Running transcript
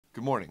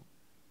Good morning.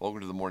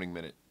 Welcome to the Morning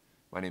Minute.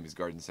 My name is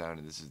GARDNSOUND,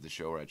 and this is the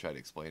show where I try to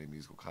explain a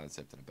musical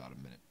concept in about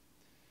a minute.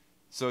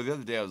 So the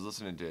other day I was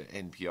listening to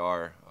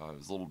NPR. It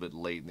was a little bit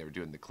late, and they were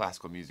doing the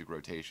classical music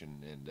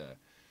rotation, and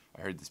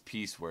I heard this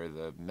piece where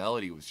the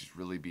melody was just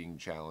really being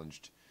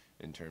challenged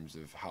in terms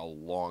of how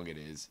long it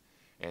is.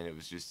 And it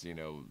was just,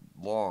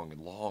 long and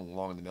long,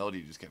 long. The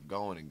melody just kept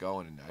going and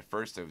going. And at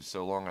first it was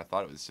so long I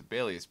thought it was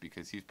Sibelius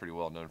because he's pretty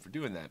well known for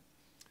doing that.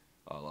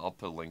 I'll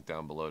put a link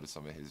down below to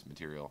some of his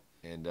material.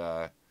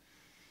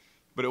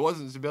 But it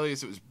wasn't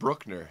Sibelius, it was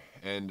Bruckner,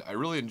 and I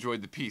really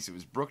enjoyed the piece. It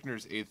was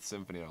Bruckner's Eighth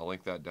Symphony, and I'll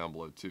link that down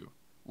below too.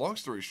 Long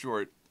story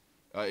short,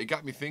 it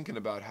got me thinking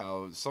about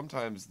how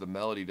sometimes the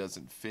melody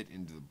doesn't fit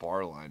into the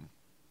bar line.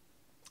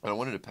 And I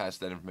wanted to pass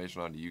that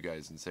information on to you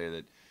guys and say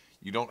that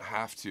you don't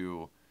have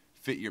to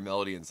fit your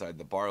melody inside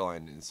the bar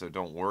line, and so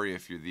don't worry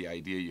if the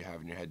idea you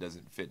have in your head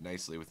doesn't fit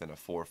nicely within a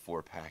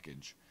 4/4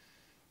 package,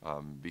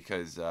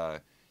 because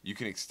you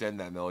can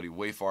extend that melody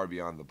way far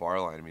beyond the bar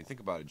line. I mean,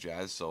 think about a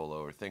jazz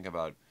solo, or think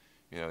about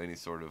any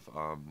sort of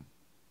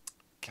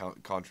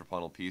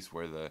contrapuntal piece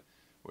where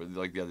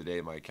like the other day,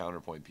 my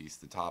counterpoint piece,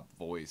 the top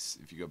voice,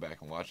 if you go back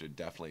and watch it,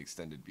 definitely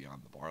extended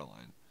beyond the bar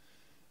line,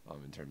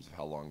 in terms of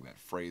how long that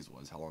phrase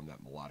was, how long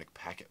that melodic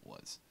packet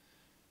was.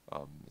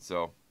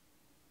 So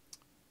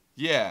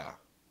yeah,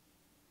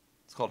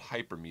 it's called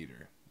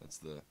hypermeter. That's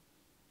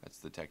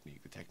the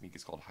technique. The technique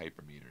is called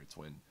hypermeter. It's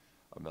when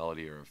a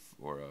melody or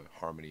a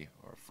harmony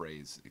or a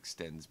phrase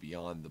extends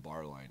beyond the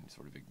bar line,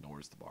 sort of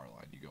ignores the bar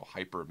line. You go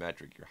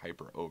hypermetric, you're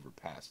hyper over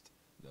past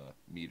the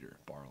meter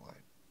bar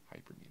line.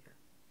 Hypermeter.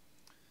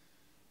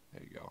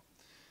 There you go.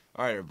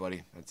 All right,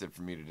 everybody. That's it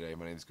for me today.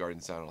 My name is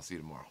GARDNSOUND. I'll see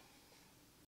you tomorrow.